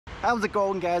How's it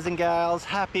going, guys and gals?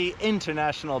 Happy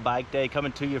International Bike Day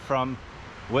coming to you from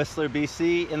Whistler,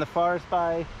 BC in the forest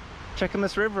by checking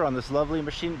this river on this lovely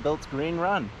machine-built green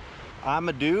run. I'm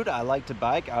a dude, I like to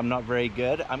bike, I'm not very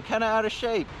good, I'm kind of out of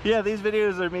shape. Yeah, these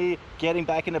videos are me getting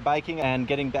back into biking and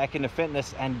getting back into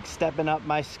fitness and stepping up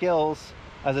my skills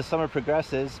as the summer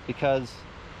progresses, because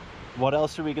what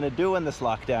else are we gonna do in this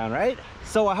lockdown, right?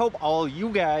 So I hope all you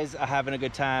guys are having a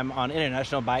good time on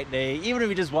International Bike Day, even if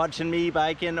you're just watching me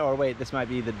biking, or wait, this might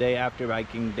be the day after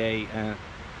biking day.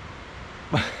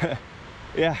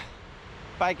 Yeah,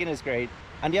 biking is great.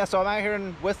 And yeah, so I'm out here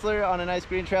in Whistler on a nice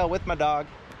green trail with my dog.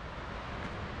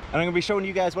 And I'm gonna be showing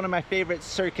you guys one of my favorite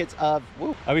circuits of,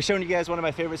 I'll be showing you guys one of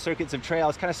my favorite circuits of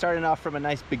trails, kind of starting off from a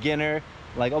nice beginner,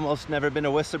 like almost never been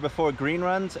to Whistler before, green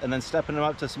runs, and then stepping them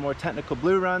up to some more technical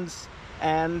blue runs.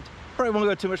 And probably won't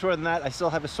go too much more than that. I still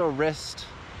have a sore wrist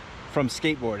from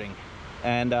skateboarding.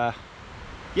 And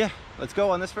yeah, let's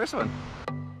go on this first one.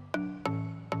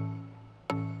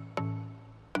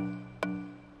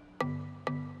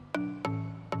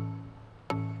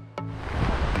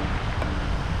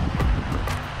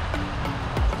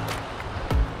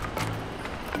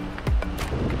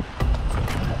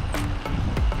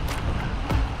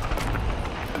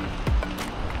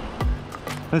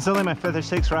 It's only my 5th or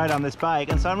 6th ride on this bike,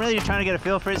 and so I'm really trying to get a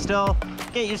feel for it still,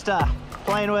 get used to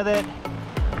playing with it.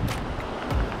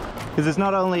 Because it's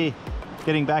not only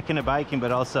getting back into biking, but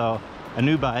also a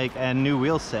new bike and new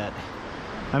wheel set.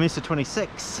 I'm used to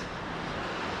 26.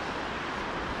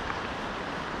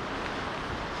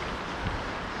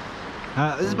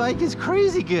 This bike is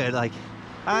crazy good. Like,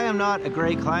 I am not a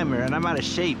great climber and I'm out of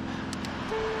shape.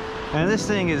 And this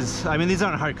thing is, I mean, these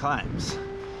aren't hard climbs,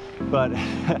 but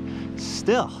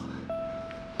still.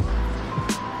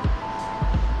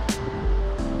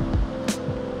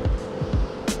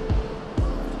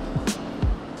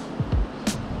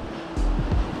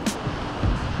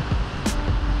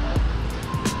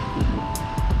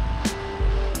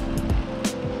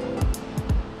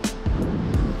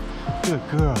 Good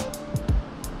girl.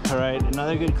 All right,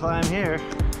 another good climb here.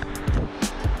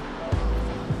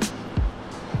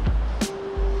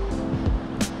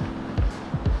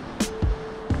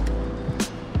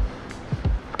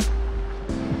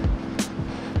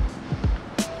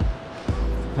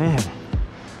 Man,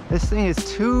 this thing is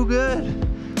too good.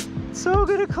 It's so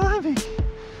good at climbing.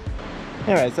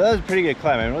 Alright, so that was a pretty good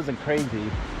climb. I mean, it wasn't crazy,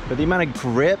 but the amount of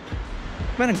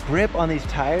grip on these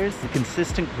tires, the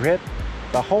consistent grip,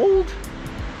 the hold,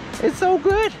 it's so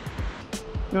good.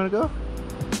 You wanna go?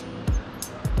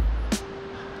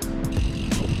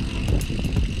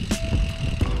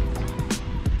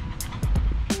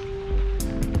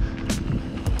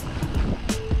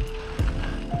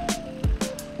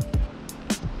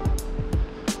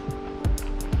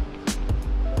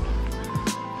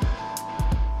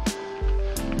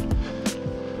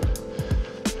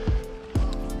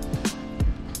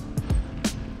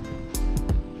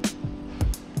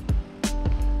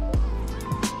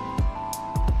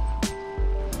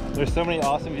 There's so many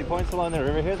awesome viewpoints along the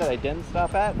river here that I didn't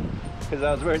stop at because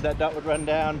I was worried that dot would run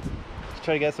down to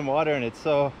try to get some water, and it's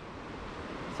so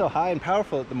high and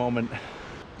powerful at the moment.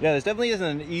 Yeah, this definitely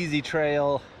isn't an easy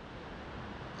trail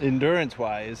endurance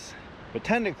wise, but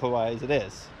technical wise it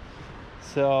is.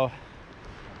 So,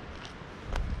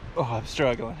 oh, I'm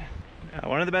struggling.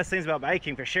 One of the best things about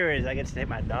biking for sure is I get to take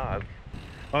my dog.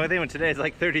 Only thing with today is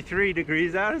like 33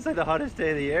 degrees out. It's like the hottest day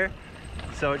of the year.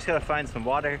 So I just gotta find some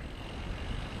water.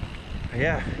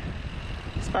 Yeah,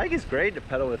 this bike is great to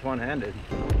pedal with one-handed.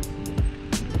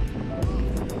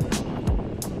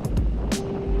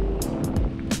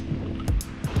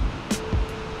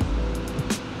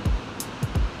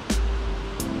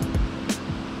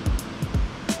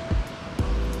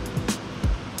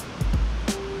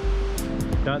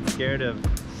 Not scared of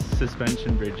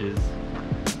suspension bridges.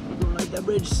 I don't like that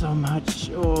bridge so much.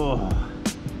 Oh,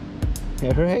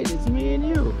 yeah, right, it's me and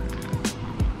you.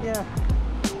 Yeah.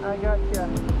 I got ya.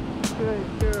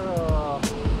 Good girl.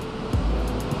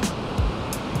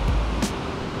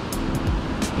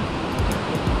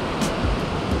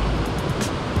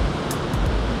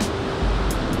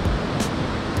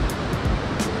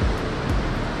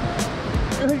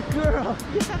 Good girl.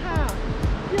 Yeah.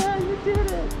 Yeah, you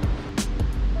did it.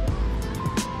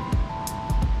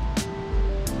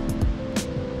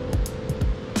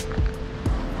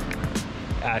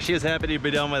 She was happy to be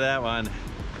done with that one.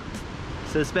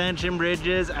 Suspension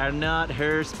bridges are not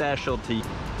her specialty.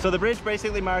 So the bridge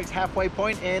basically marks halfway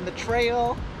point in the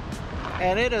trail,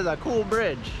 and it is a cool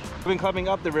bridge. We've been climbing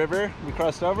up the river, we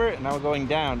crossed over, and now we're going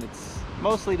down. It's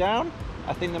mostly down.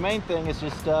 I think the main thing is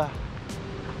just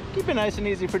keep it nice and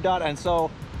easy for Dot. And so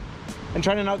and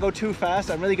trying to not go too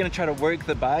fast. I'm really gonna try to work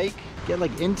the bike, get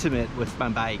like intimate with my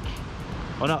bike.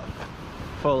 Well, not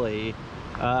fully.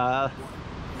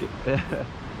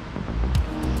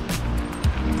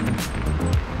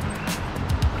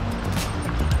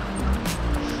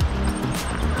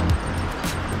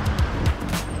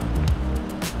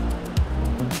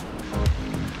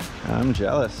 I'm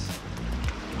jealous.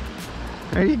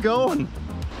 Where are you going?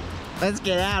 Let's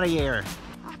get out of here.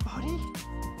 Hi, buddy.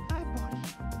 Hi, buddy.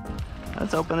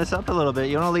 Let's open this up a little bit.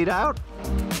 You want to lead out?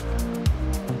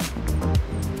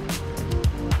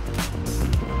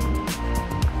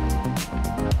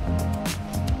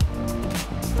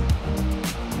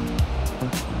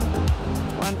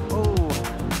 One. Oh.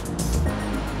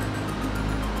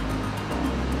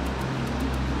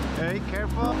 Hey,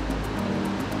 careful.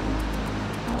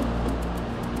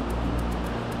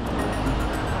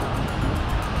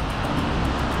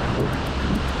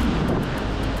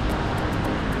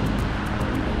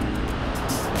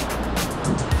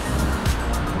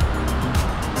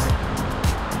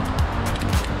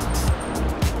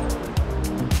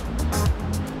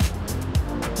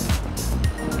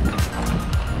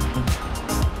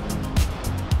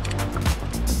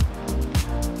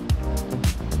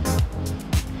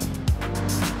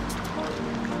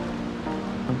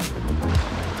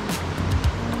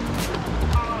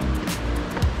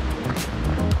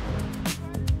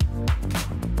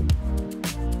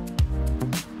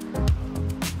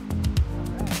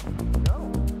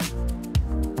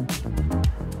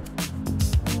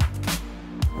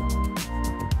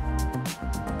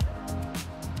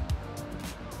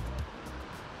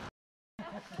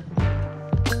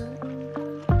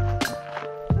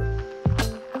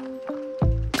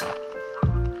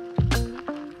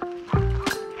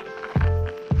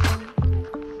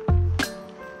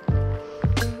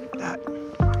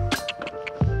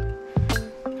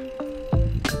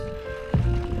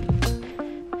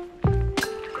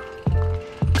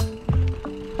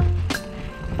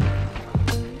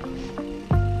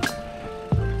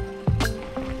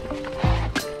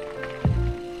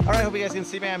 Alright, hope you guys can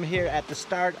see me. I'm here at the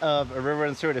start of a river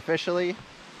and Seward officially.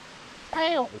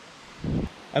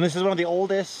 And this is one of the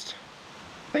oldest,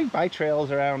 I think, bike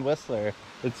trails around Whistler.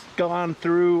 It's gone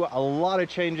through a lot of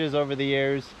changes over the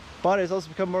years, but it's also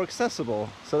become more accessible,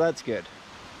 so that's good.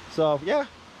 So yeah,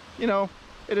 you know,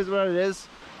 it is what it is.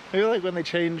 Maybe like when they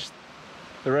changed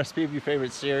the recipe of your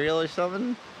favorite cereal or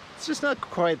something, it's just not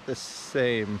quite the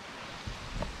same.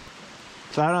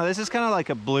 So I don't know, this is kind of like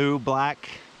a blue-black,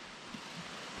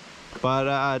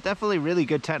 but definitely really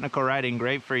good technical riding,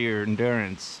 great for your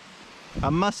endurance.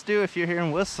 A must do if you're here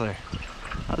in Whistler.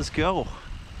 Let's go.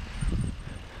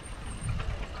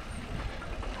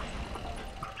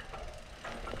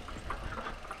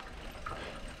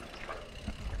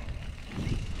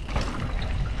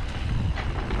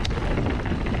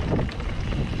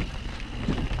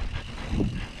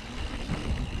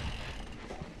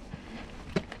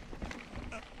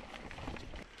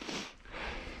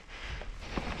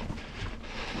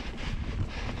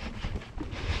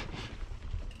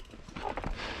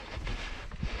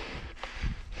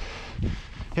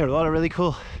 Here, a lot of really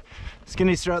cool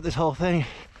skinnies throughout this whole thing.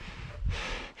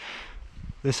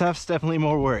 This half's definitely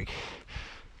more work.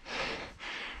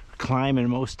 Climbing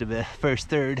most of the first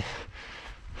third.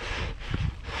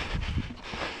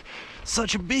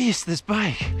 Such a beast, this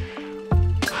bike.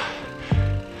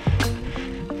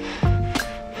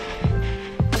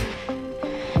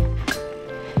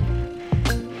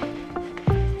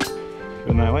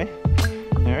 Going that way?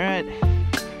 All right.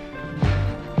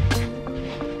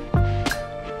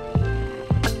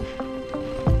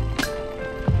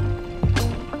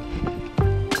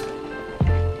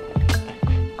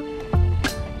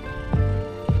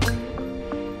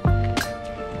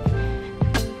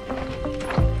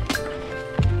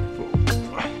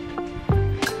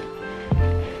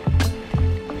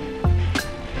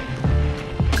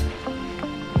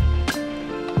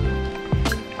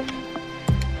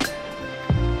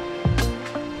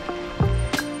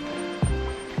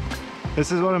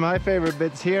 This is one of my favorite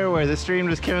bits here, where the stream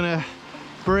just kind of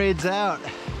braids out.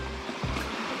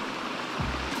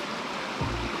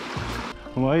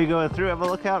 While you're going through, have a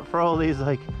look out for all these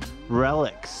like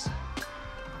relics.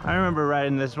 I remember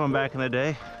riding this one back in the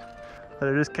day, but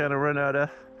I just kind of run out of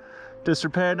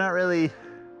disrepair. Not really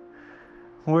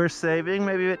worth saving,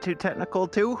 maybe a bit too technical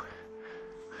too.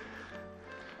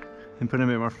 And put in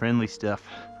a bit more friendly stuff.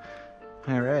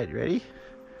 All right, you ready?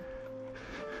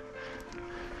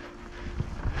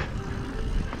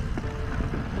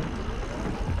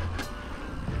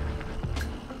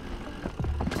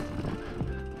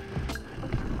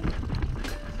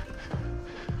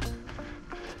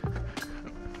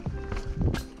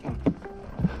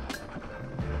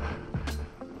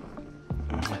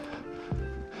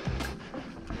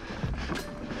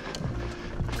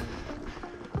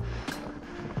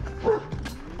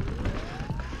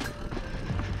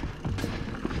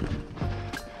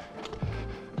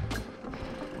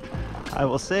 I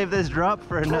will save this drop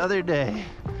for another day.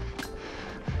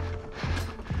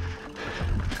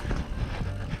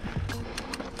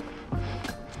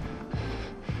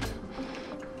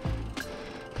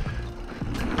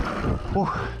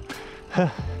 Whew.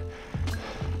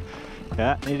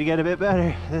 Yeah, need to get a bit better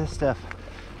at this stuff.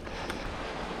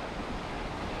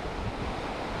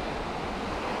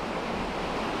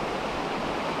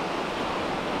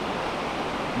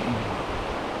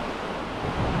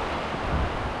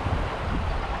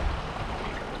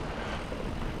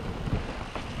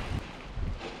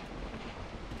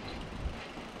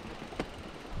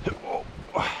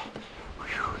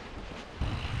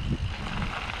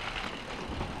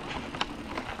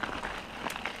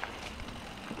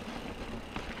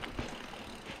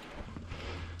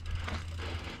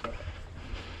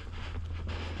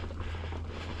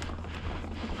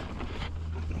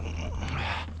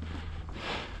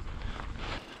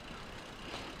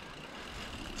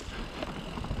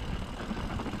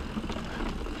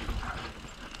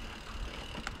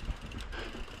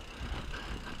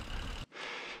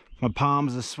 My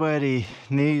palms are sweaty,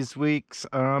 knees weak,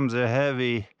 arms are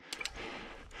heavy.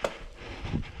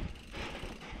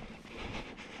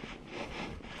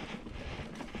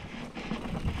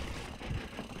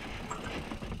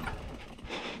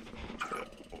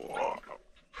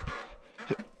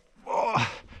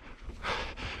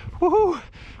 Woohoo!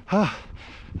 Ah,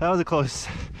 that was a close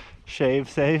save.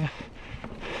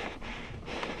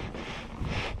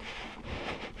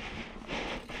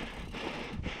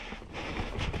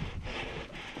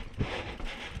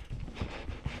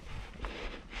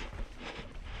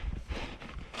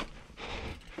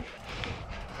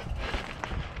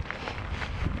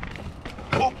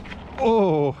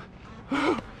 Oh,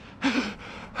 that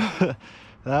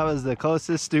was the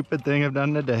closest stupid thing I've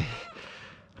done today,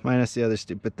 minus the other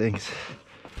stupid things.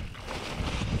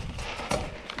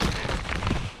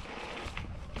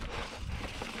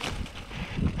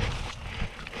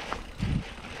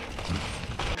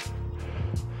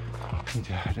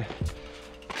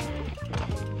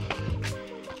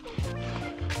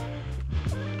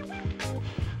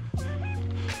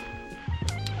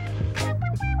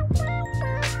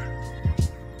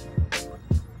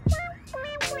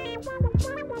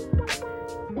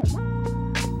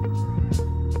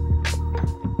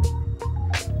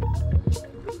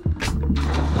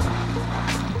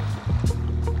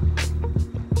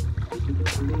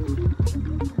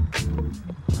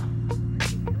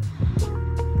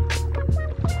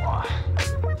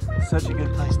 Such a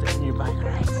good place to end your bike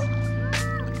race.